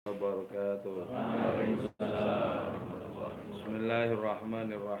wabarakatuh.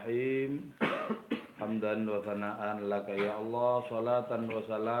 Bismillahirrahmanirrahim. Hamdan wa thana'an laka ya Allah, salatan wa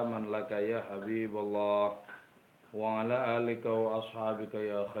salaman laka ya Habiballah, wa ala alika wa ashabika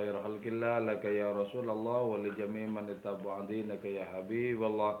ya khair khalqillah, laka ya Rasulullah, wa li jami' man ittaba'a dinaka ya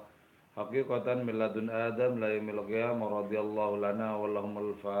Habiballah. Haqiqatan min ladun Adam la yamil qiyamah radhiyallahu lana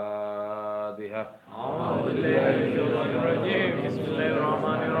wallahumul Fatihah. A'udzu billahi minasyaitonir rajim.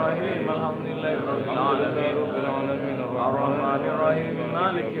 Bismillahirrahmanirrahim. Alhamdulillahirabbil alamin. Arrahmanir rahim.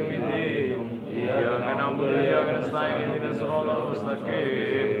 Maliki yaumiddin. Iyyaka na'budu wa iyyaka nasta'in. Ihdinas siratal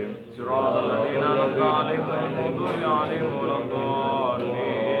mustaqim. Siratal ladzina an'amta 'alaihim ghairil maghdubi 'alaihim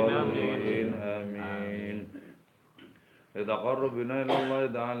waladdallin. Amin. Litaqarrubina ila Allah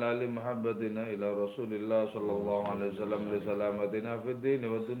ta'ala li muhabbatina ila Rasulillah sallallahu alaihi wasallam li salamatina fid din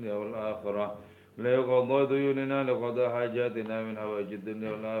wa dunya wal akhirah. لقضاء ديوننا لقضاء حاجاتنا من حوائج الدنيا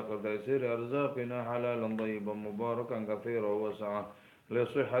والآخرة تيسير أرزاقنا حلالا طيبا مباركا كثيرا وسعا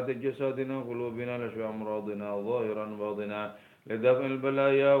لصحة جسدنا قلوبنا لشفاء أمراضنا ظاهرا باطنا لدفع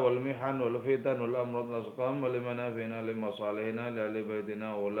البلايا والمحن والفتن والأمراض الأسقام ولمنافعنا لمصالحنا لأهل بيتنا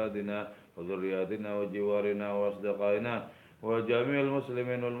وأولادنا وذرياتنا وجوارنا وأصدقائنا وجميع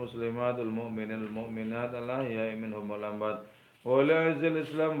المسلمين والمسلمات المؤمنين المؤمنات الأحياء منهم والأموات ولعز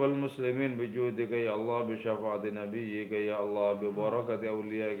الإسلام والمسلمين بجودك يا الله بشفاعة نبيك يا الله ببركة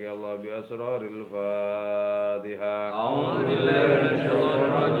أوليائك يا الله بأسرار الفاتحة. أعوذ بالله من الشيطان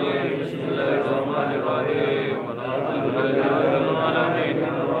الرجيم. بسم الله الرحمن الرحيم. الحمد لله رب العالمين.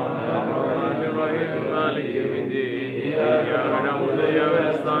 الرحمن الرحيم. مالك يوم الدين. إياك نعبد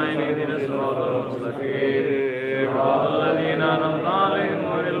وإياك نستعين. اهدنا الصراط المستقيم. صراط الذين أنعمت عليهم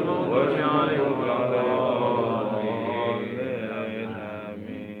غير المغضوب عليهم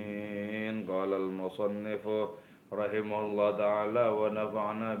ولا المصنف رحمه الله تعالى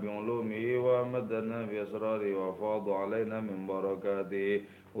ونفعنا بعلومه وأمدنا بأسراره وفاض علينا من بركاته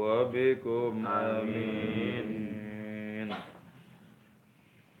وبكم آمين.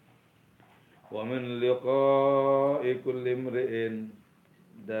 ومن لقاء كل امرئ,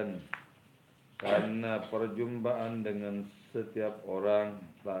 dan karena perjumpaan dengan setiap orang,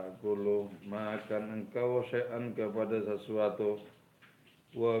 takulu makan engkau syai'an kepada sesuatu,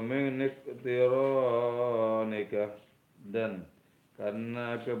 wa menikmati, dan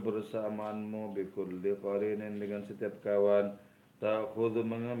karena kebersamaanmu bikulli qarinin dengan setiap kawan, ta'khudhu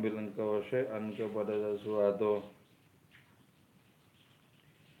mengambil engkau syai'an kepada sesuatu,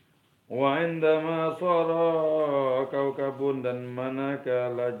 wa indama sara kaukabun, dan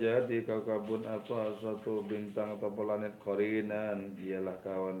manakala jadi kaukabun apa suatu bintang atau planet qarinan, ialah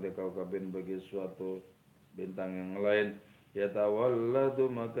kawan di kaukabin bagi suatu bintang yang lain,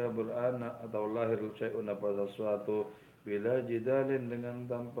 yatawalladu maka beranak atau lahir syai'un apa sesuatu, bila jidalin dengan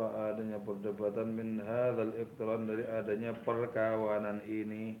tanpa adanya perdebatan, min hadzal iqtiran dari adanya perkawanan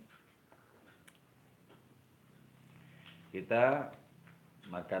ini. Kita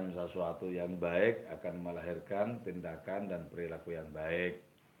makan sesuatu yang baik akan melahirkan tindakan dan perilaku yang baik,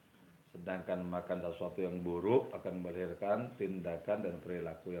 sedangkan makan sesuatu yang buruk akan melahirkan tindakan dan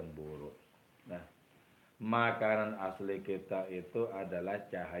perilaku yang buruk. Nah, makanan asli kita itu adalah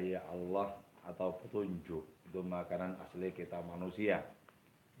cahaya Allah atau petunjuk. Itu makanan asli kita manusia.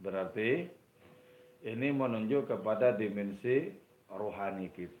 Berarti ini menunjuk kepada dimensi rohani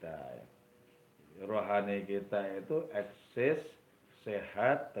kita. Rohani kita itu eksis,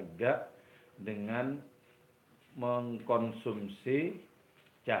 sehat, tegak dengan mengkonsumsi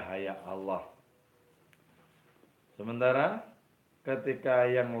cahaya Allah. Sementara ketika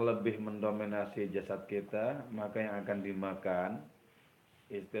yang lebih mendominasi jasad kita, maka yang akan dimakan,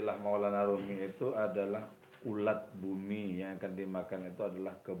 istilah Maulana Rumi itu adalah ulat bumi. Yang akan dimakan itu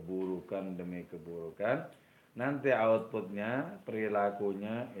adalah keburukan demi keburukan. Nanti outputnya,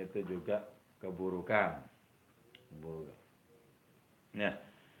 perilakunya itu juga keburukan. Nah,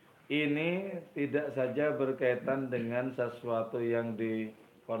 ini tidak saja berkaitan dengan sesuatu yang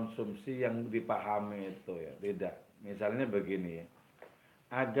dikonsumsi, yang dipahami itu ya, tidak. Misalnya begini ya,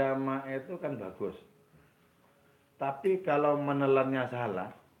 agama itu kan bagus, tapi kalau menelannya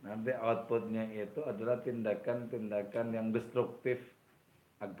salah, nanti outputnya itu adalah tindakan-tindakan yang destruktif,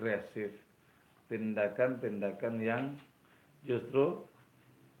 agresif, tindakan-tindakan yang justru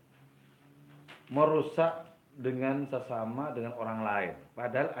merusak dengan sesama, dengan orang lain,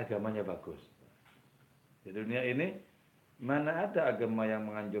 padahal agamanya bagus. Di dunia ini mana ada agama yang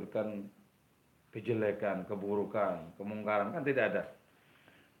menganjurkan kejelekan, keburukan, kemungkaran, kan tidak ada.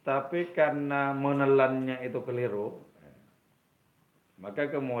 Tapi karena menelannya itu keliru, maka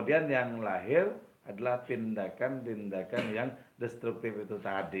kemudian yang lahir adalah tindakan-tindakan yang destruktif itu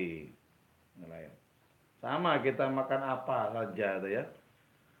tadi. Sama kita makan apa saja ya,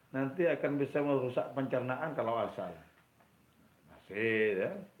 nanti akan bisa merusak pencernaan kalau asal. Nasi ya,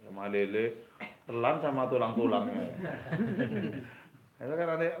 sama lele, telan sama tulang-tulangnya. Itu kan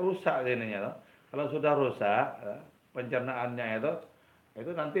nanti rusak ininya. Kalau sudah rusak, ya, pencernaannya itu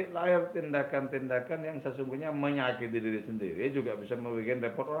nanti lahir tindakan-tindakan yang sesungguhnya menyakiti diri sendiri, juga bisa membuat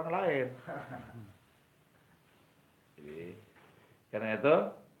repot orang lain. Jadi, karena itu,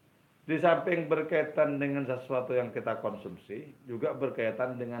 di samping berkaitan dengan sesuatu yang kita konsumsi, juga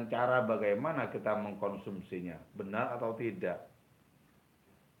berkaitan dengan cara bagaimana kita mengkonsumsinya, benar atau tidak.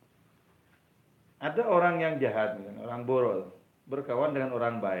 Ada orang yang jahat, orang buruk, berkawan dengan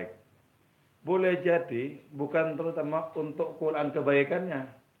orang baik. Boleh jadi bukan terutama untuk ukuran kebaikannya,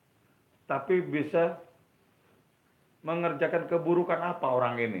 tapi bisa mengerjakan keburukan apa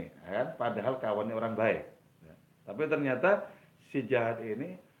orang ini, kan? Padahal kawannya orang baik. Tapi ternyata si jahat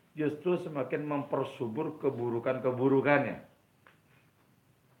ini justru semakin mempersubur keburukan-keburukannya.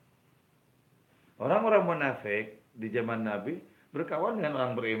 Orang-orang munafik di zaman Nabi berkawan dengan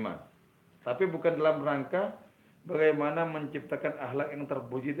orang beriman, tapi bukan dalam rangka bagaimana menciptakan akhlak yang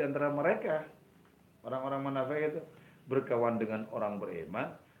terpuji di antara mereka. Orang-orang munafik itu berkawan dengan orang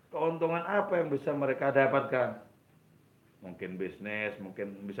beriman, keuntungan apa yang bisa mereka dapatkan? Mungkin bisnis,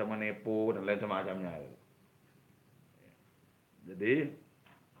 mungkin bisa menipu dan lain semacamnya. Jadi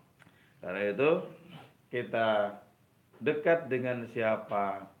karena itu kita dekat dengan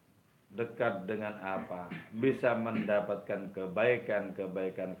siapa, dekat dengan apa, bisa mendapatkan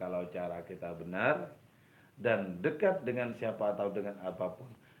kebaikan-kebaikan kalau cara kita benar, dan dekat dengan siapa atau dengan apapun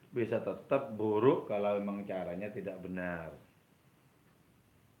bisa tetap buruk kalau memang caranya tidak benar.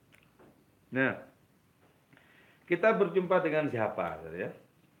 Nah, kita berjumpa dengan siapa, ya?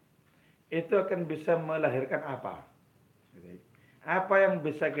 Itu akan bisa melahirkan apa? Apa yang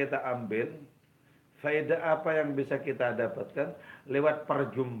bisa kita ambil, faedah apa yang bisa kita dapatkan lewat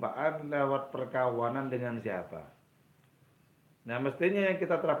perjumpaan, lewat perkawanan dengan siapa. Nah, mestinya yang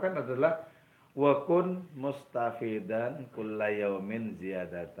kita terapkan adalah wakun mustafidan kulla yaumin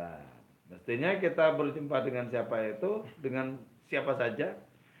ziyadatan. Mestinya kita berjumpa dengan siapa itu, dengan siapa saja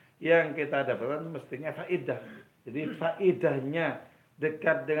yang kita dapatkan mestinya faedah. Jadi faedahnya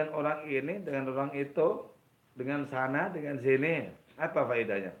dekat dengan orang ini, dengan orang itu, dengan sana, dengan sini, apa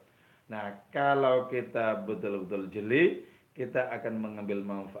faedahnya? Nah, kalau kita betul-betul jeli, kita akan mengambil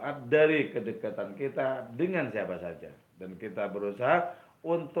manfaat dari kedekatan kita dengan siapa saja, dan kita berusaha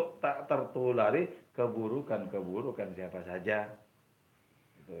untuk tak tertulari keburukan-keburukan siapa saja.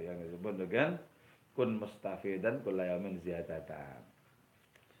 Itu yang disebut dengan kun mustafidan kulla yaumin ziyadatan.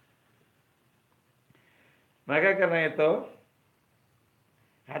 Maka karena itu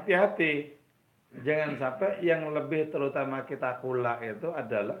hati-hati, jangan sampai yang lebih terutama kita kulak itu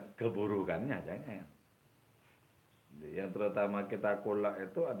adalah keburukannya, jangan. Yang terutama kita kulak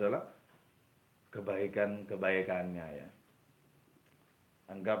itu adalah kebaikan-kebaikannya, ya.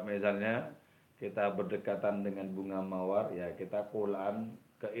 Anggap misalnya kita berdekatan dengan bunga mawar, ya kita kulaan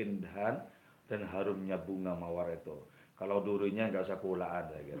keindahan dan harumnya bunga mawar itu. Kalau durinya nggak usah kulaan,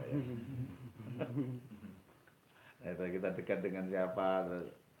 saya kira, ya. Nah, kita dekat dengan siapa,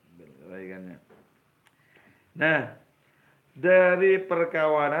 kebaikannya. Nah, dari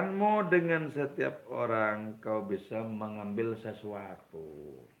perkawananmu dengan setiap orang kau bisa mengambil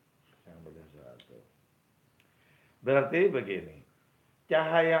sesuatu. Berarti begini,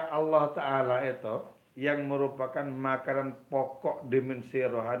 cahaya Allah Ta'ala itu yang merupakan makanan pokok dimensi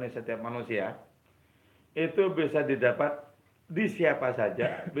rohani setiap manusia, itu bisa didapat di siapa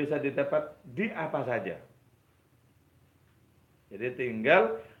saja, bisa didapat di apa saja. Jadi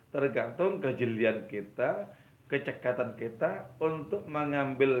tinggal tergantung kejelian kita, kecekatan kita untuk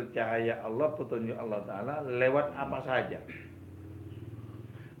mengambil cahaya Allah, petunjuk Allah Ta'ala lewat apa saja.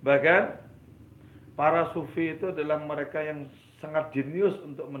 Bahkan para sufi itu adalah mereka yang sangat jenius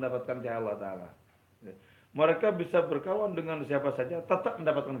untuk mendapatkan cahaya Allah Ta'ala. Mereka bisa berkawan dengan siapa saja, tetap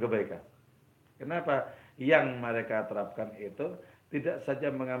mendapatkan kebaikan. Kenapa? Yang mereka terapkan itu tidak saja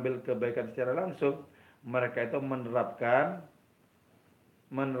mengambil kebaikan secara langsung, mereka itu menerapkan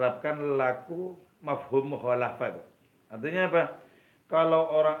laku mafhum mukhalafat. Artinya apa? Kalau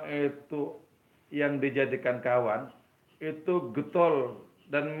orang itu yang dijadikan kawan itu getol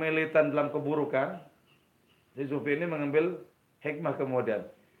dan militan dalam keburukan, si sufi ini mengambil hikmah kemudian.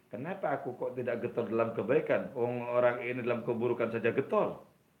 Kenapa aku kok tidak getol dalam kebaikan? Orang ini dalam keburukan saja getol.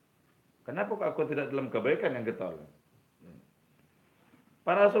 Kenapa kok aku tidak dalam kebaikan yang getol?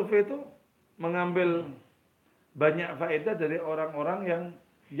 Para sufi itu mengambil banyak faedah dari orang-orang yang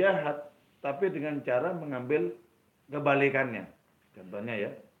jahat, tapi dengan cara mengambil kebalikannya. Contohnya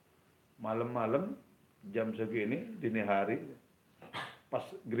ya, malam-malam jam segini dini hari pas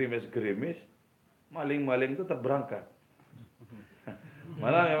gerimis-gerimis maling-maling itu terberangkat.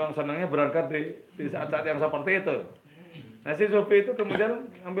 Malah memang senangnya berangkat di saat-saat yang seperti itu. Nah si Sufi itu kemudian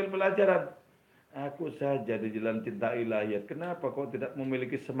ambil pelajaran. Aku saja di jalan cinta ilahiyat. Kenapa kau tidak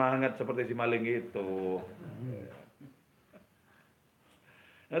memiliki semangat seperti si maling itu?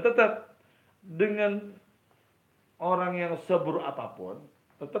 Nah tetap dengan orang yang seburuk apapun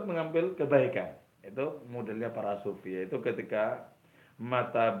tetap mengambil kebaikan. Itu modelnya para sufi. Itu ketika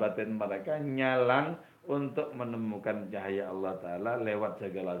mata batin mereka nyalang untuk menemukan cahaya Allah Ta'ala lewat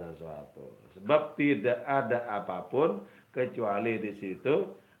segala sesuatu. Sebab tidak ada apapun kecuali di situ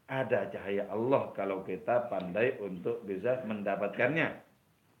ada cahaya Allah kalau kita pandai untuk bisa mendapatkannya.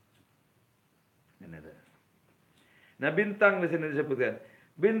 Nah bintang di sini disebutkan.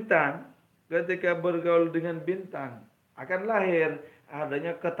 Bintang ketika bergaul dengan bintang akan lahir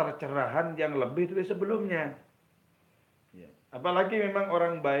adanya ketercerahan yang lebih dari sebelumnya. Ya. Apalagi memang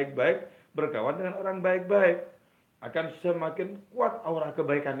orang baik-baik berkawan dengan orang baik-baik akan semakin kuat aura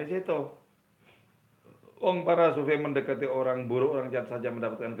kebaikan di situ. Para sufi mendekati orang buruk, orang jahat saja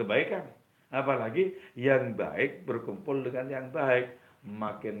mendapatkan kebaikan. Apalagi yang baik berkumpul dengan yang baik,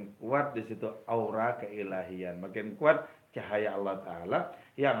 makin kuat di situ aura keilahian, makin kuat cahaya Allah Ta'ala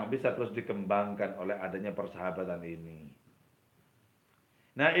yang bisa terus dikembangkan oleh adanya persahabatan ini.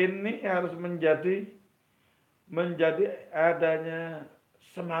 Nah ini harus menjadi adanya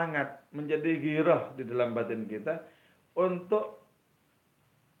semangat, menjadi girah di dalam batin kita untuk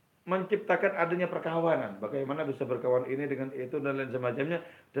menciptakan adanya perkawanan. Bagaimana bisa berkawan ini dengan itu dan lain semacamnya,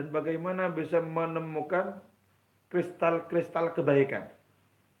 dan bagaimana bisa menemukan kristal-kristal kebaikan,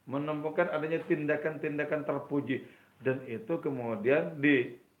 menemukan adanya tindakan-tindakan terpuji, dan itu kemudian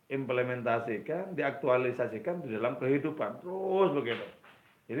diimplementasikan, diaktualisasikan di dalam kehidupan terus begitu.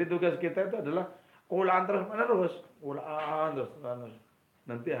 Jadi tugas kita itu adalah ulang terus menerus, ulang terus menerus.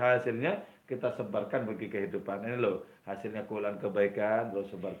 Nanti hasilnya kita sebarkan bagi kehidupan. Ini loh hasilnya kulan kebaikan, terus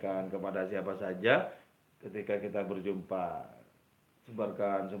sebarkan kepada siapa saja ketika kita berjumpa.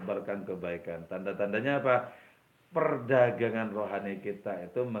 Sebarkan kebaikan. Tanda-tandanya apa? Perdagangan rohani kita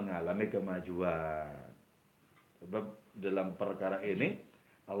itu mengalami kemajuan. Sebab dalam perkara ini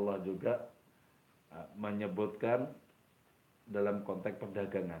Allah juga menyebutkan dalam konteks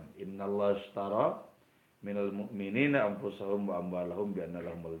perdagangan. Innallaha ashtara minal mu'minina anfusahum wa amwalahum bi anna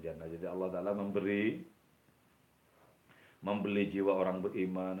lahumul jannah. Jadi Allah Ta'ala membeli jiwa orang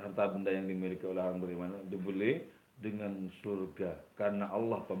beriman, harta benda yang dimiliki oleh orang beriman dibeli dengan surga. Karena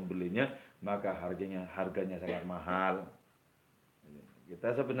Allah pembelinya, maka harganya sangat mahal.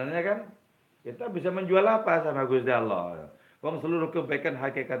 Kita sebenarnya kan kita bisa menjual apa sama Gusti Allah? Wong seluruh kebaikan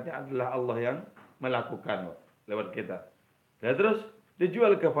hakikatnya adalah Allah yang melakukan lewat kita. Dan terus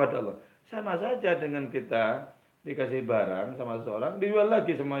dijual kepada Allah. Sama saja dengan kita dikasih barang sama seorang, dijual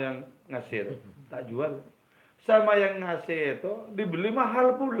lagi sama yang ngasih. Tak jual. Sama yang ngasih itu dibeli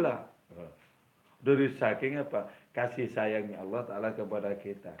mahal pula. Dari saking apa? Kasih sayangnya Allah Ta'ala kepada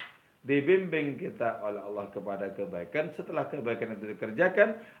kita. Dibimbing kita oleh Allah kepada kebaikan. Setelah kebaikan itu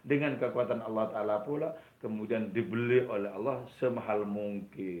dikerjakan dengan kekuatan Allah Ta'ala pula, kemudian dibeli oleh Allah semahal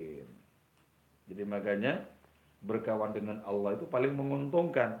mungkin. Jadi makanya berkawan dengan Allah itu paling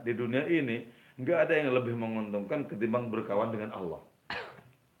menguntungkan di dunia ini. Enggak ada yang lebih menguntungkan ketimbang berkawan dengan Allah.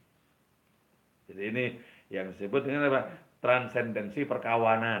 Jadi ini yang disebut dengan apa? Transendensi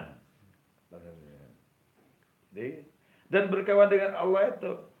perkawanan. Jadi, dan berkawan dengan Allah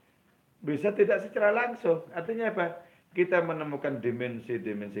itu bisa tidak secara langsung. Artinya apa? Kita menemukan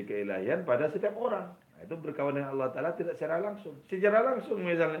dimensi-dimensi keilahian pada setiap orang. Nah, itu berkawan dengan Allah Ta'ala tidak secara langsung. Secara langsung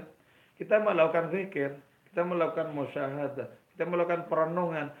misalnya, kita melakukan zikir, kita melakukan musyahadah, kita melakukan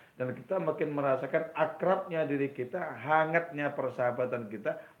perenungan, dan kita makin merasakan akrabnya diri kita, hangatnya persahabatan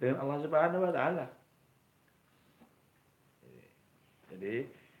kita dengan Allah Subhanahu wa Ta'ala.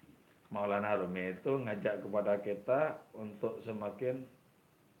 Jadi Maulana Rumi itu ngajak kepada kita untuk semakin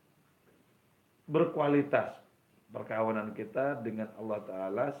berkualitas perkawanan kita dengan Allah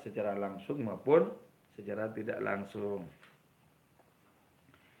Ta'ala secara langsung maupun secara tidak langsung.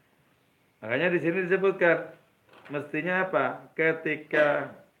 Makanya di sini disebutkan mestinya apa?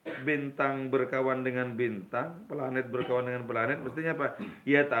 Ketika bintang berkawan dengan bintang, planet berkawan dengan planet, mestinya apa?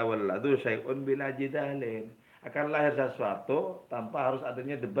 Ya tawalladu syai'un bila jidalin. Akan lahir sesuatu tanpa harus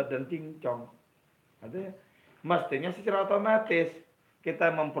adanya debat dan cincong. Artinya mestinya secara otomatis kita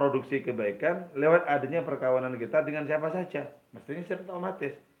memproduksi kebaikan lewat adanya perkawanan kita dengan siapa saja. Mestinya secara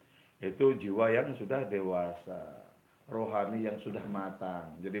otomatis. Itu jiwa yang sudah dewasa. rohani yang sudah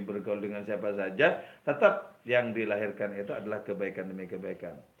matang. Jadi bergaul dengan siapa saja, tetap yang dilahirkan itu adalah kebaikan demi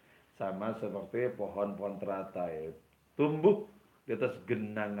kebaikan. Sama seperti pohon-pohon teratai, tumbuh di atas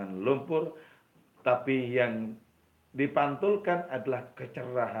genangan lumpur, tapi yang dipantulkan adalah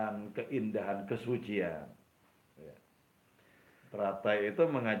kecerahan, keindahan, kesucian. Ya. Teratai itu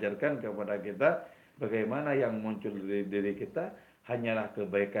mengajarkan kepada kita bagaimana yang muncul dari diri kita hanyalah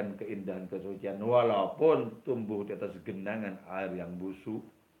kebaikan, keindahan, kesucian. Walaupun tumbuh di atas genangan air yang busuk.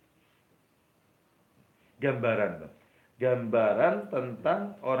 Gambaran. Gambaran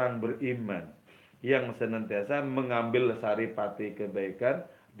tentang orang beriman yang senantiasa mengambil saripati kebaikan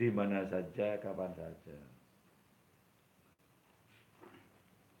di mana saja, kapan saja.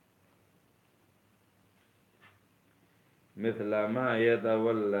 Mithlama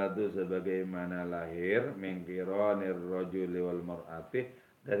yatawalladu, sebagaimana lahir min qiranir rajuli wal mar'ati,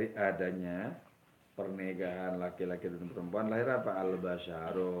 dari adanya pernikahan laki-laki dan perempuan lahir apa?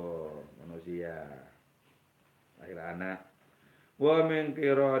 Al-basyaru, manusia, lahir anak. Wa min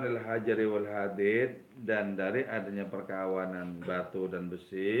qiranil hajari wal hadid, dan dari adanya perkawanan batu dan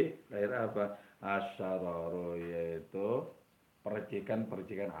besi lahir apa? Asyararu, yaitu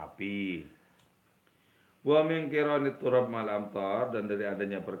percikan-percikan api. Wa min qiranit turab mal amtar, dan dari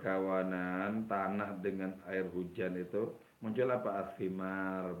adanya perkawanan tanah dengan air hujan itu muncul apa?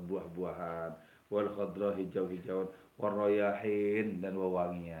 Athimar, buah-buahan, wal khadra, hijau-hijauan, warroyahin, dan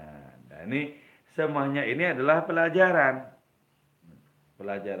wewangian. Nah, ini semuanya ini adalah pelajaran.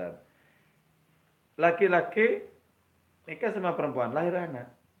 Pelajaran. Laki-laki nikah sama perempuan, lahir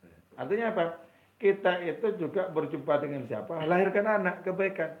anak. Artinya apa? Kita itu juga berjumpa dengan siapa? Lahirkan anak,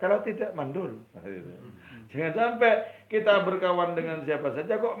 kebaikan. Kalau tidak, mandul. Jangan sampai kita berkawan dengan siapa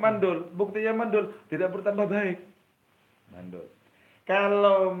saja kok mandul. Buktinya mandul, tidak bertambah baik. Mandul.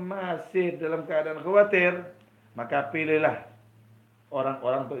 Kalau masih dalam keadaan khawatir, maka pilihlah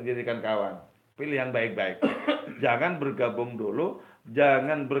orang-orang untuk dijadikan kawan. Pilih yang baik-baik. Jangan bergabung dulu,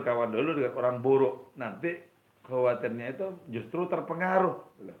 jangan berkawan dulu dengan orang buruk. Nanti khawatirnya itu justru terpengaruh.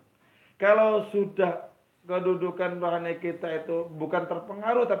 Kalau sudah kedudukan rohani kita itu bukan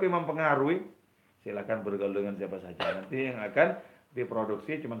terpengaruh tapi mempengaruhi, silakan bergaul dengan siapa saja. Nanti yang akan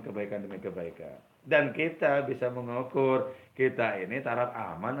diproduksi cuma kebaikan demi kebaikan. Dan kita bisa mengukur kita ini taraf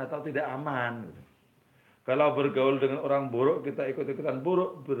aman atau tidak aman. Kalau bergaul dengan orang buruk, kita ikut-ikutan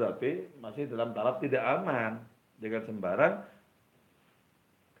buruk, berarti masih dalam taraf tidak aman. Jangan sembarang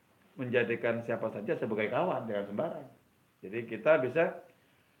menjadikan siapa saja sebagai kawan, jangan sembarang. Jadi kita bisa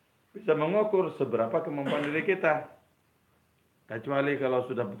mengukur seberapa kemampuan diri kita. Kecuali kalau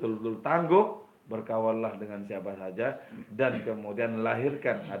sudah betul-betul tangguh, berkawanlah dengan siapa saja, dan kemudian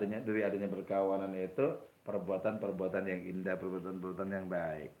lahirkan dari adanya berkawanan itu perbuatan-perbuatan yang indah, perbuatan-perbuatan yang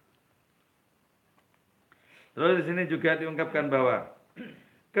baik. Terus di sini juga diungkapkan bahwa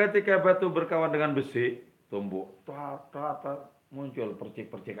ketika batu berkawan dengan besi, tumbuh, muncul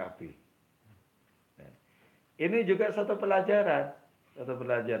percik-percik api. Ini juga satu pelajaran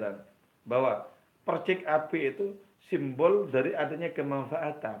bahwa percik api itu simbol dari adanya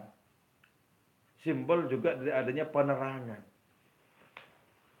kemanfaatan, simbol juga dari adanya penerangan.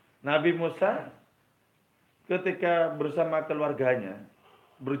 Nabi Musa ketika bersama keluarganya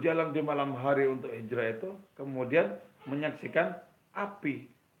berjalan di malam hari untuk hijrah itu, kemudian menyaksikan api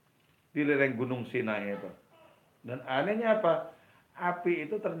di lereng Gunung Sinai itu. Dan anehnya apa? Api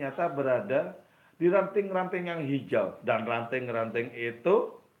itu ternyata berada di ranting-ranting yang hijau, dan ranting-ranting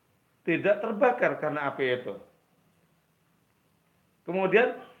itu tidak terbakar karena api itu.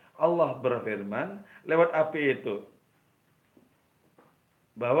 Kemudian Allah berfirman lewat api itu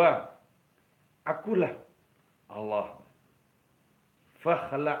bahwa akulah Allah,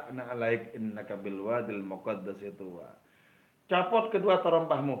 fakhla'na alaik innaka bil wadil muqaddas tuwa. Copot kedua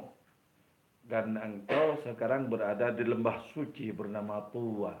terompahmu, dan engkau sekarang berada di lembah suci bernama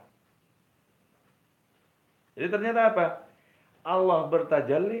Tuwa. Jadi ternyata apa? Allah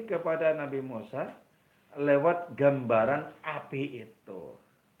bertajalli kepada Nabi Musa lewat gambaran api itu.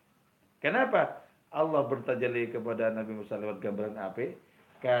 Kenapa Allah bertajalli kepada Nabi Musa lewat gambaran api?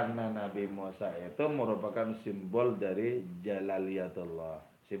 Karena Nabi Musa itu merupakan simbol dari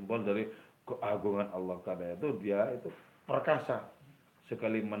Jalaliyatullah, simbol dari keagungan Allah. Karena itu dia itu perkasa,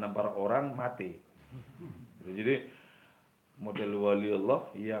 sekali menampar orang mati. Jadi model waliullah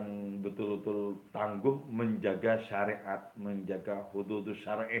yang betul-betul tangguh menjaga syariat, menjaga hududus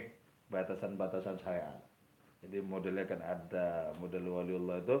syar'i, batasan-batasan syariat. Jadi modelnya kan ada model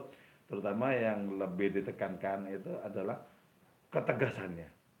waliullah itu, terutama yang lebih ditekankan itu adalah ketegasannya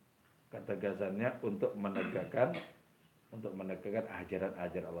untuk menegakkan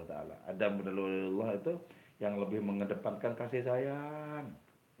ajaran-ajaran Allah Ta'ala. Ada model waliullah itu yang lebih mengedepankan kasih sayang.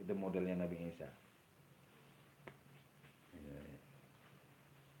 Itu modelnya Nabi Isa.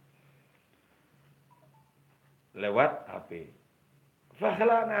 Lewat api.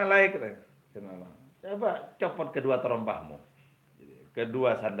 Fakhla'na alaik. Coba copot kedua terompahmu.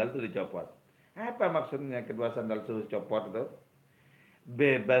 Kedua sandal itu dicopot. Apa maksudnya kedua sandal itu copot itu?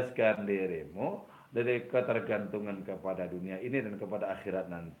 Bebaskan dirimu dari ketergantungan kepada dunia ini dan kepada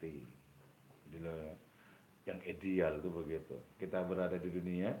akhirat nanti. Yang ideal itu begitu. Kita berada di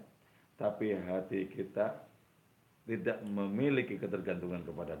dunia, tapi hati kita tidak memiliki ketergantungan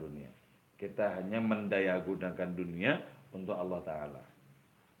kepada dunia. Kita hanya mendayagunakan dunia untuk Allah Ta'ala.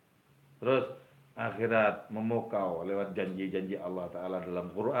 Terus akhirat memukau lewat janji-janji Allah Ta'ala dalam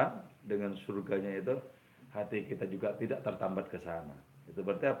Quran dengan surganya itu, hati kita juga tidak tertambat ke sana. Itu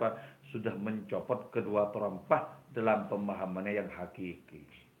berarti apa? Sudah mencopot kedua terompah dalam pemahamannya yang hakiki.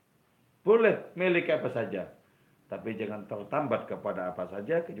 Boleh milik apa saja, tapi jangan tertambat kepada apa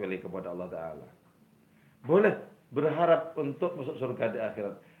saja kecuali kepada Allah Ta'ala. Boleh berharap untuk masuk surga di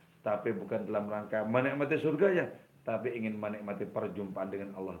akhirat, tapi bukan dalam rangka menikmati surganya, tapi ingin menikmati perjumpaan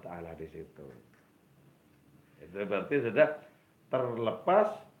dengan Allah Ta'ala di situ. Itu berarti sudah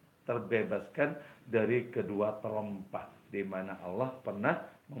terlepas, terbebaskan dari kedua terompah, di mana Allah pernah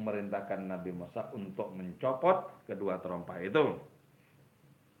memerintahkan Nabi Musa untuk mencopot kedua terompah itu.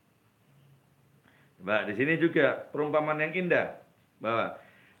 Bah, di sini juga perumpamaan yang indah bahwa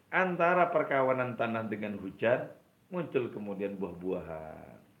antara perkawanan tanah dengan hujan muncul kemudian buah-buahan.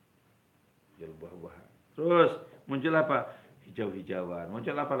 Terus muncul apa? Hijau-hijauan.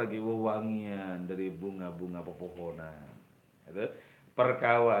 Muncul apa lagi? Wewangian dari bunga-bunga pepohonan. Itu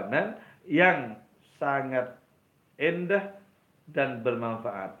perkawanan yang sangat indah dan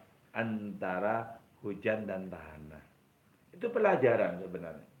bermanfaat antara hujan dan tanah. Itu pelajaran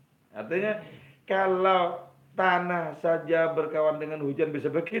sebenarnya. Artinya kalau tanah saja berkawan dengan hujan bisa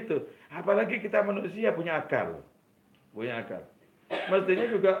begitu, apalagi kita manusia punya akal. Mestinya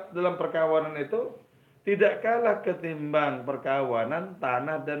juga dalam perkawanan itu tidak kalah ketimbang perkawanan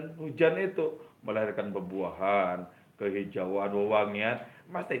tanah dan hujan itu melahirkan bebuahan, kehijauan, wewangian.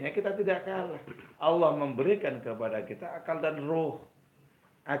 Mestinya kita tidak kalah. Allah memberikan kepada kita akal dan roh.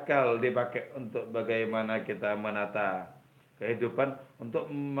 Akal dipakai untuk bagaimana kita menata kehidupan, untuk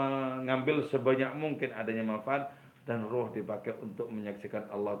mengambil sebanyak mungkin adanya manfaat, dan roh dipakai untuk menyaksikan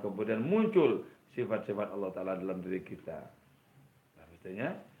Allah, kemudian muncul sifat-sifat Allah Ta'ala dalam diri kita.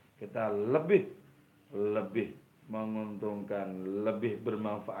 Mestinya kita lebih menguntungkan, lebih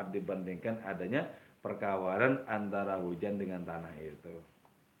bermanfaat dibandingkan adanya perkawanan antara hujan dengan tanah itu.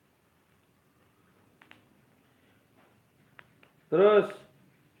 Terus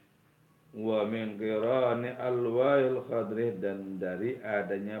wa min qirani alwail khadri, dan dari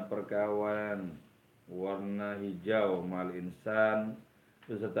adanya perkawanan warna hijau mal insan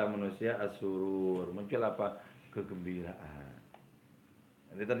beserta manusia asurur, muncul apa? Kegembiraan.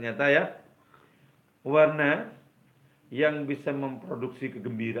 Jadi ternyata ya, warna yang bisa memproduksi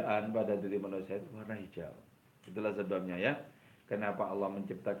kegembiraan pada diri manusia itu warna hijau. Itulah sebabnya ya, kenapa Allah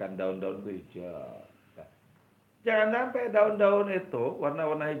menciptakan daun-daun itu hijau. Nah, jangan sampai daun-daun itu,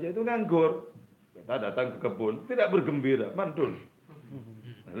 warna-warna hijau itu nganggur. Kita datang ke kebun, tidak bergembira, mantul.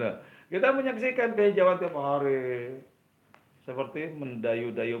 Nah, kita menyaksikan kehijauan tiap hari, seperti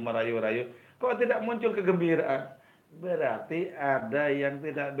mendayu-dayu, merayu-rayu, kok tidak muncul kegembiraan? Berarti ada yang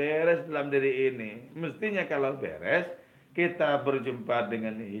tidak beres dalam diri ini. Mestinya kalau beres, kita berjumpa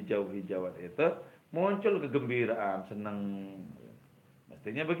dengan hijau-hijauan itu, muncul kegembiraan, senang.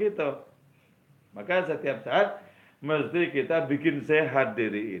 Mestinya begitu. Maka setiap saat mesti kita bikin sehat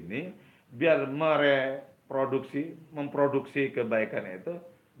diri ini, biar memproduksi kebaikan itu,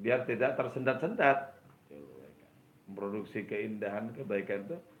 biar tidak tersendat-sendat. Memproduksi keindahan, kebaikan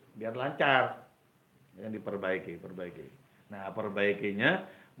itu biar lancar. Yang diperbaiki. Nah, perbaikinya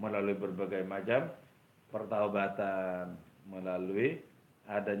melalui berbagai macam pertaubatan, melalui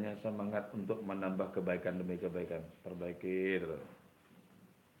adanya semangat untuk menambah kebaikan demi kebaikan, perbaiki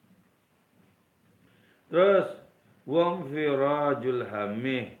terus wong firajul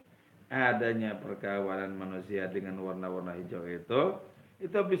hamih, adanya perkawanan manusia dengan warna-warna hijau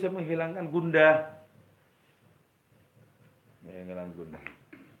itu bisa menghilangkan gundah.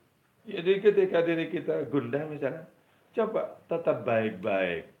 Jadi ketika diri kita gundah misalnya, coba tetap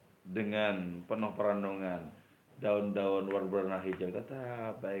baik-baik dengan penuh perenungan, daun-daun warna hijau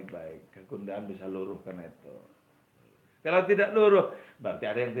tetap baik-baik, kegundahan bisa luruh karena itu. Kalau tidak luruh, berarti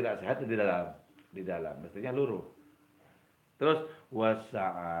ada yang tidak sehat di dalam, mestinya luruh. Terus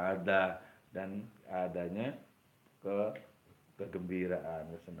wasa'ada, dan adanya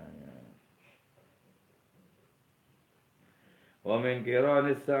kegembiraan, kesenangan. Wa min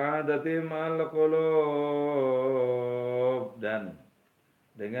kiranis sa'adati ma'al qulub, dan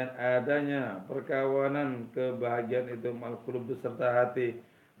dengan adanya perkawanan kebahagiaan itu ma'al qulub beserta hati,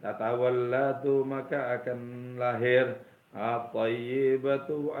 tatawallatu maka akan lahir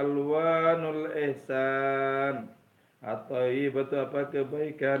at-thayyibatu alwanul ihsan. At-thayyibatu apa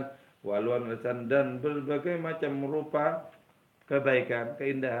kebaikan, walwanul ihsan dan berbagai macam rupa kebaikan,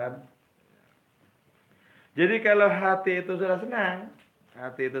 keindahan. Jadi kalau hati itu sudah senang,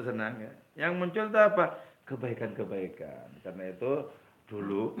 hati itu senang ya. Yang muncul itu apa? Kebaikan-kebaikan. Karena itu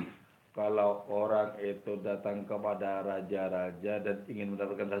dulu kalau orang itu datang kepada raja-raja dan ingin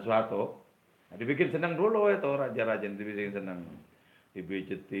mendapatkan sesuatu, nah dibikin senang dulu itu raja-raja itu dibikin senang.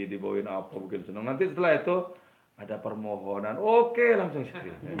 Dibijeti, dibawain apa, bikin senang. Nanti setelah itu ada permohonan, oke langsung jadi.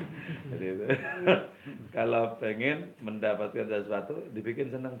 Jadi itu. Kalau pengen mendapatkan sesuatu,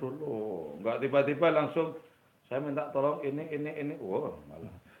 dibikin senang dulu. Enggak tiba-tiba langsung saya minta tolong ini. Wah,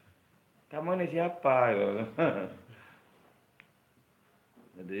 malah. Kamu ini siapa?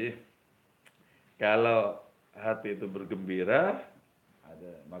 Jadi kalau hati itu bergembira,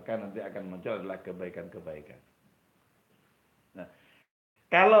 maka nanti akan muncul adalah kebaikan-kebaikan. Nah,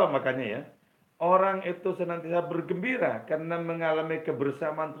 kalau makanya ya, orang itu senantiasa bergembira karena mengalami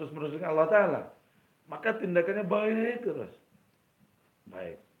kebersamaan terus-menerus dengan Allah Ta'ala, maka tindakannya baik terus.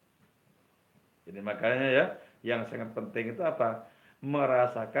 Baik. Jadi makanya ya, yang sangat penting itu apa?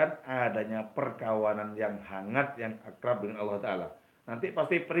 Merasakan adanya perkawanan yang hangat, yang akrab dengan Allah Ta'ala. Nanti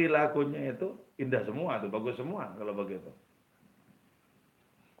pasti perilakunya itu indah semua, itu bagus semua kalau begitu.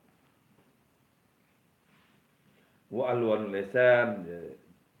 Wa alwanul lisan,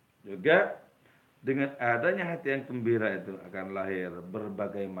 juga dengan adanya hati yang gembira itu akan lahir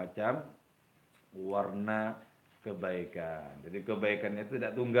berbagai macam warna kebaikan. Jadi kebaikannya itu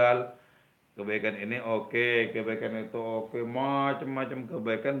tidak tunggal. Kebaikan ini oke, kebaikan itu oke, macam-macam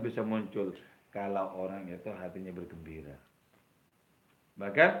kebaikan bisa muncul kalau orang itu hatinya bergembira.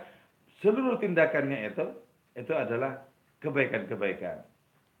 Bahkan seluruh tindakannya itu adalah kebaikan-kebaikan.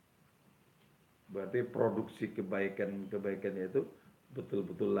 Berarti produksi kebaikannya itu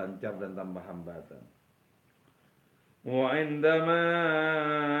betul-betul lancar dan tanpa hambatan. Wa indama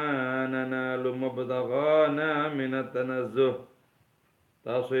nanalu mabtaghana minat tanazzuh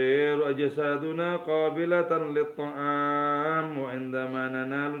tasir ajsaduna qabilatan lit-ta'am. Wa indama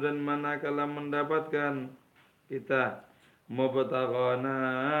nanalu, dan manakala mendapatkan kita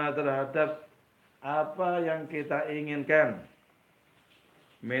mubtaghana terhadap apa yang kita inginkan,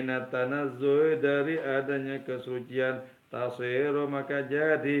 minat tanazzuh dari adanya kesucian, tasiru maka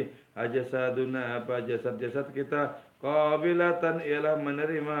jadi ajsaduna apa jasad-jasad kita qabilatan ialah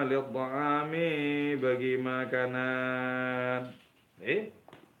menerima lit-ta'ami bagi makanan.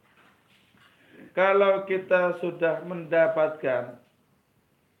 Kalau kita sudah mendapatkan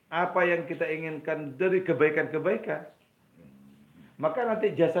apa yang kita inginkan dari kebaikan-kebaikan, maka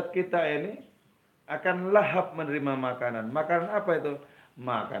nanti jasad kita ini akan lahap menerima makanan. Makanan apa itu?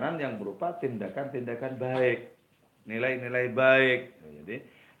 Makanan yang berupa tindakan-tindakan baik, nilai-nilai baik. Jadi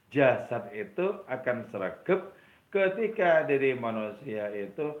jasad itu akan sregep ketika diri manusia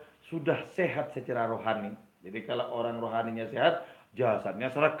itu sudah sehat secara rohani. Jadi kalau orang rohaninya sehat, jasadnya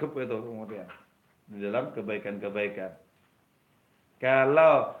sregep itu kemudian di dalam kebaikan-kebaikan.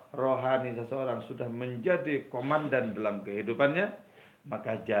 Kalau rohani seseorang sudah menjadi komandan dalam kehidupannya,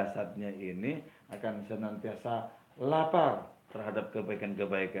 maka jasadnya ini akan senantiasa lapar terhadap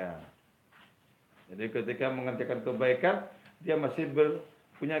kebaikan-kebaikan. Jadi ketika mengerjakan kebaikan, dia masih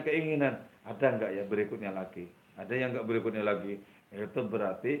punya keinginan, ada enggak ya berikutnya lagi? Ada yang enggak berikutnya lagi? Itu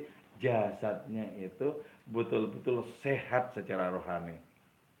berarti jasadnya itu betul-betul sehat secara rohani.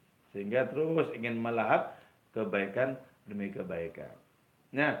 Sehingga terus ingin melahap kebaikan demi kebaikan.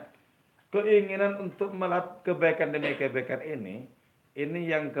 Nah, keinginan untuk melahap kebaikan demi kebaikan ini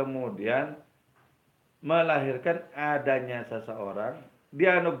yang kemudian melahirkan adanya seseorang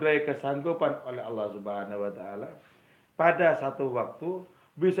dianugerahi kesanggupan oleh Allah Subhanahu wa taala pada satu waktu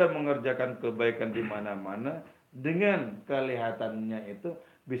bisa mengerjakan kebaikan di mana-mana, dengan kelihatannya itu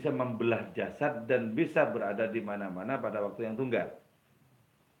bisa membelah jasad dan bisa berada di mana-mana pada waktu yang tunggal.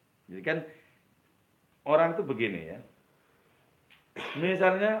 Jadi kan orang itu begini ya.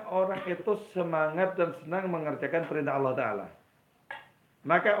 Misalnya orang itu semangat dan senang mengerjakan perintah Allah Ta'ala,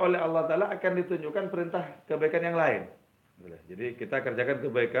 maka oleh Allah Ta'ala akan ditunjukkan perintah kebaikan yang lain. Jadi kita kerjakan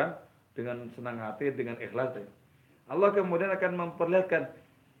kebaikan dengan senang hati, dengan ikhlas. Allah kemudian akan memperlihatkan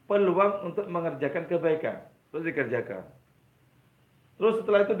peluang untuk mengerjakan kebaikan, terus dikerjakan. Terus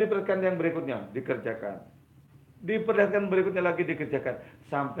setelah itu diperlihatkan yang berikutnya, dikerjakan. Diperlihatkan berikutnya lagi dikerjakan.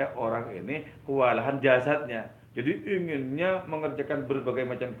 Sampai orang ini kewalahan jasadnya. Jadi inginnya mengerjakan berbagai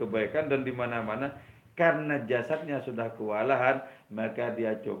macam kebaikan dan di mana-mana karena jasadnya sudah kewalahan, maka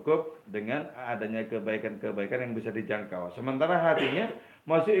dia cukup dengan adanya kebaikan-kebaikan yang bisa dijangkau. Sementara hatinya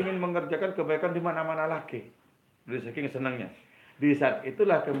masih ingin mengerjakan kebaikan di mana-mana lagi. Dari saking senangnya. Di saat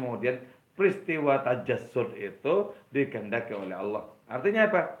itulah kemudian peristiwa tajassud itu dikehendaki oleh Allah. Artinya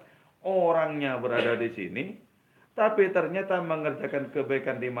apa? Orangnya berada di sini, tapi ternyata mengerjakan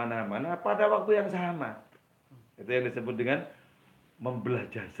kebaikan di mana-mana pada waktu yang sama. Itu yang disebut dengan membelah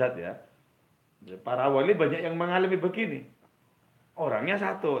jasad ya. Para wali banyak yang mengalami begini. Orangnya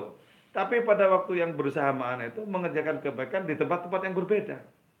satu, tapi pada waktu yang bersamaan itu mengerjakan kebaikan di tempat-tempat yang berbeda.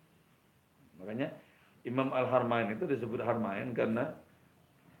 Makanya Imam Al-Harmain itu disebut Harmain karena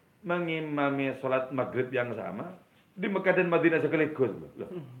mengimami sholat maghrib yang sama di Mekah dan Madinah sekaligus. Loh,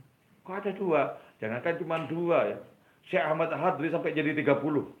 kok ada dua? Jangankan cuma dua ya. Syekh Ahmad Hadri sampai jadi 30.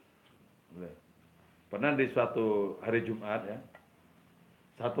 Pernah di suatu hari Jum'at ya,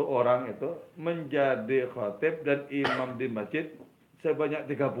 satu orang itu menjadi khatib dan imam di masjid sebanyak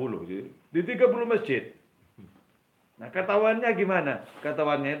 30. Jadi, di 30 masjid. Nah, ketahuannya gimana?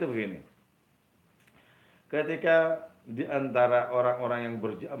 Ketahuannya itu begini. Ketika di antara orang-orang yang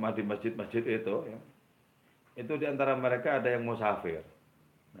berjamaah di masjid-masjid itu ya, itu di antara mereka ada yang musafir.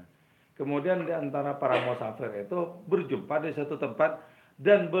 Nah, kemudian di antara para musafir itu berjumpa di satu tempat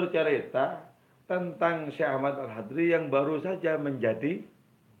dan bercerita tentang Syekh Ahmad Al-Hadri yang baru saja menjadi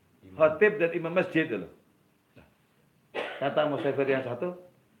khatib dan imam masjid itu. Kata musafir yang satu,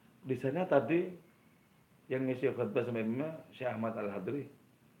 di sana tadi yang ngisi khutbah sama imam Syekh Ahmad Al-Hadri.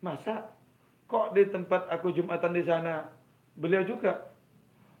 Masa kok di tempat aku Jumatan di sana beliau juga?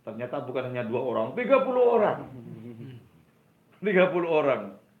 Ternyata bukan hanya 2 orang, 30 orang. 30 orang.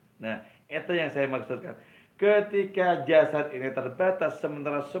 Nah, itu yang saya maksudkan. Ketika jasad ini terbatas,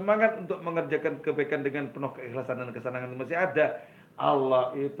 sementara semangat untuk mengerjakan kebaikan dengan penuh keikhlasan dan kesenangan masih ada,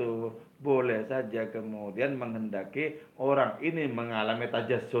 Allah itu boleh saja kemudian menghendaki orang ini mengalami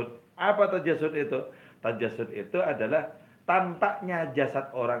tajassud. Apa tajassud itu? Tajassud itu adalah tampaknya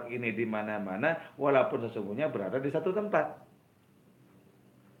jasad orang ini di mana-mana, walaupun sesungguhnya berada di satu tempat.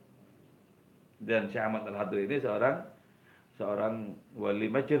 Dan Syekh Ahmad Al-Hadri ini seorang wali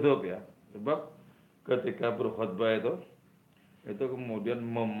majdzub ya. Sebab ketika berkhutbah itu kemudian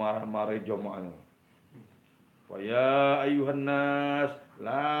memarah-marahi jamaahnya. Wa ya ayuhan nas,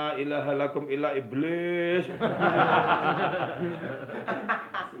 la ilaha lakum illa iblis.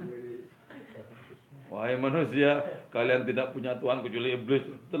 Wahai manusia, kalian tidak punya Tuhan kecuali iblis.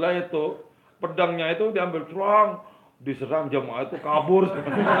 Setelah itu, pedangnya itu diambil serang, diserang jamaah itu kabur.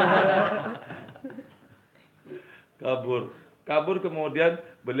 Kabur kemudian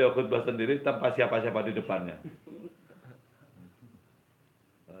beliau khutbah sendiri tanpa siapa-siapa di depannya.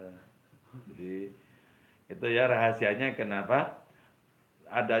 Jadi itu ya rahasianya kenapa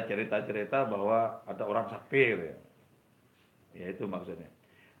ada cerita-cerita bahwa ada orang saktir ya. Ya itu maksudnya.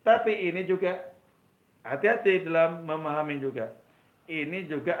 Tapi ini juga hati-hati dalam memahami juga. Ini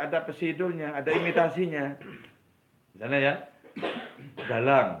juga ada pesidulnya, ada imitasinya. Misalnya ya,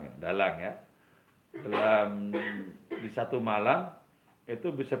 dalang ya. Dalam di satu malam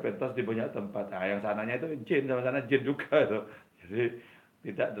itu bisa pentas di banyak tempat. Nah, yang sananya itu jin, sama sana jin juga itu. Jadi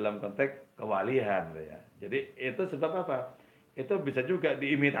tidak dalam konteks kewalian ya. Jadi itu sebab apa? Itu bisa juga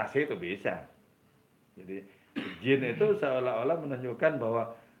diimitasi, itu bisa. Jadi jin itu seolah-olah menunjukkan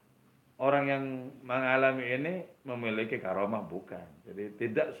bahwa orang yang mengalami ini memiliki karomah, bukan. Jadi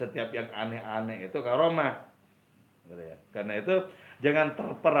tidak setiap yang aneh-aneh itu karomah. Karena itu jangan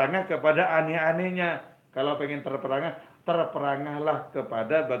terperangah kepada aneh-anehnya. Kalau pengen terperangahlah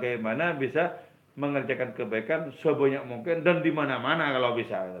kepada bagaimana bisa mengerjakan kebaikan sebanyak mungkin dan di mana-mana kalau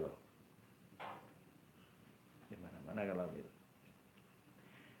bisa. Di mana-mana kalau bisa.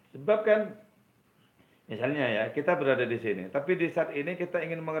 Sebab kan misalnya ya, kita berada di sini, tapi di saat ini kita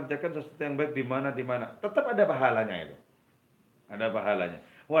ingin mengerjakan sesuatu yang baik di mana, tetap ada pahalanya itu. Ada pahalanya.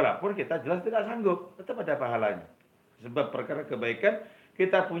 Walaupun kita jelas tidak sanggup, tetap ada pahalanya. Sebab perkara kebaikan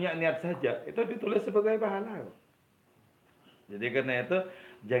kita punya niat saja, itu ditulis sebagai pahala. Jadi karena itu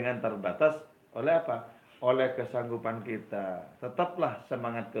jangan terbatas oleh apa? Oleh kesanggupan kita. Tetaplah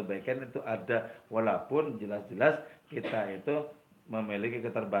semangat kebaikan itu ada, walaupun jelas-jelas kita itu memiliki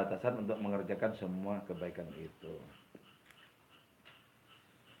keterbatasan untuk mengerjakan semua kebaikan itu.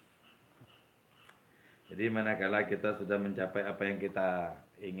 Jadi manakala kita sudah mencapai apa yang kita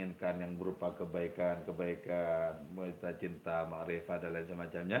inginkan yang berupa kebaikan, cinta, ma'rifah dan lain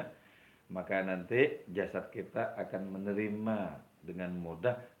semacamnya, maka nanti jasad kita akan menerima dengan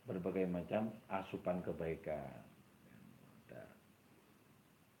mudah berbagai macam asupan kebaikan.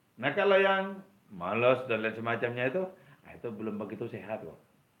 Nah kalau yang malas dan lain semacamnya itu, nah itu belum begitu sehat kok.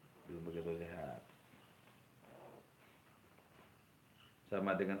 Belum begitu sehat.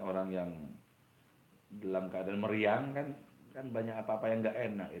 Sama dengan orang yang dalam keadaan meriang kan banyak apa-apa yang nggak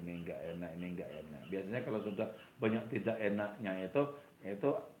enak, ini nggak enak, ini nggak enak. Biasanya kalau sudah banyak tidak enaknya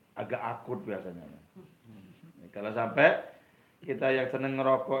itu agak akut biasanya. Kalau sampai kita yang seneng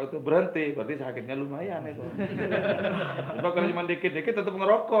ngerokok itu berhenti, berarti sakitnya lumayan itu. Coba kalau cuma dikit-dikit tetap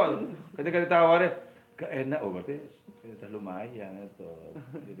ngerokok, ketika ditawarin gak enak, oh berarti sudah lumayan itu.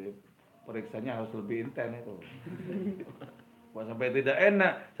 Jadi periksanya harus lebih intens itu. Kalau sampai tidak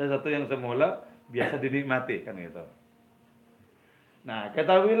enak, sesuatu yang semula biasa dinikmati kan gitu. Nah,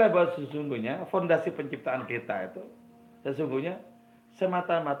 ketahuilah bahwa sesungguhnya fondasi penciptaan kita itu sesungguhnya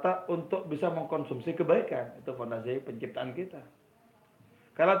semata-mata untuk bisa mengkonsumsi kebaikan. Itu fondasi penciptaan kita.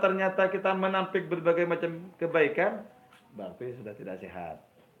 Kalau ternyata kita menampik berbagai macam kebaikan, berarti sudah tidak sehat.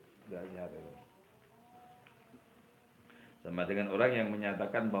 Tidak sehat itu. Sama dengan orang yang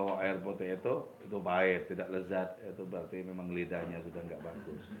menyatakan bahwa air putih itu pahit, tidak lezat, itu berarti memang lidahnya sudah nggak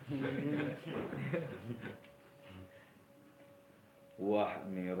bagus. Wah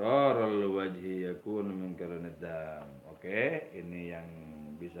mirarul wajhi yakunu min karanidam. Oke, ini yang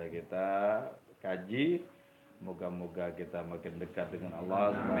bisa kita kaji. Moga-moga kita makin dekat dengan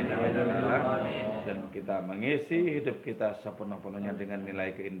Allah Subhanahu wa taala dan kita mengisi hidup kita sepenuh-penuhnya dengan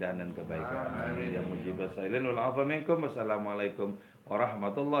nilai keindahan dan kebaikan. Amin ya mujibas sailin wal afa minkum. Wassalamualaikum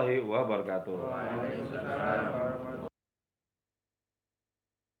warahmatullahi wabarakatuh.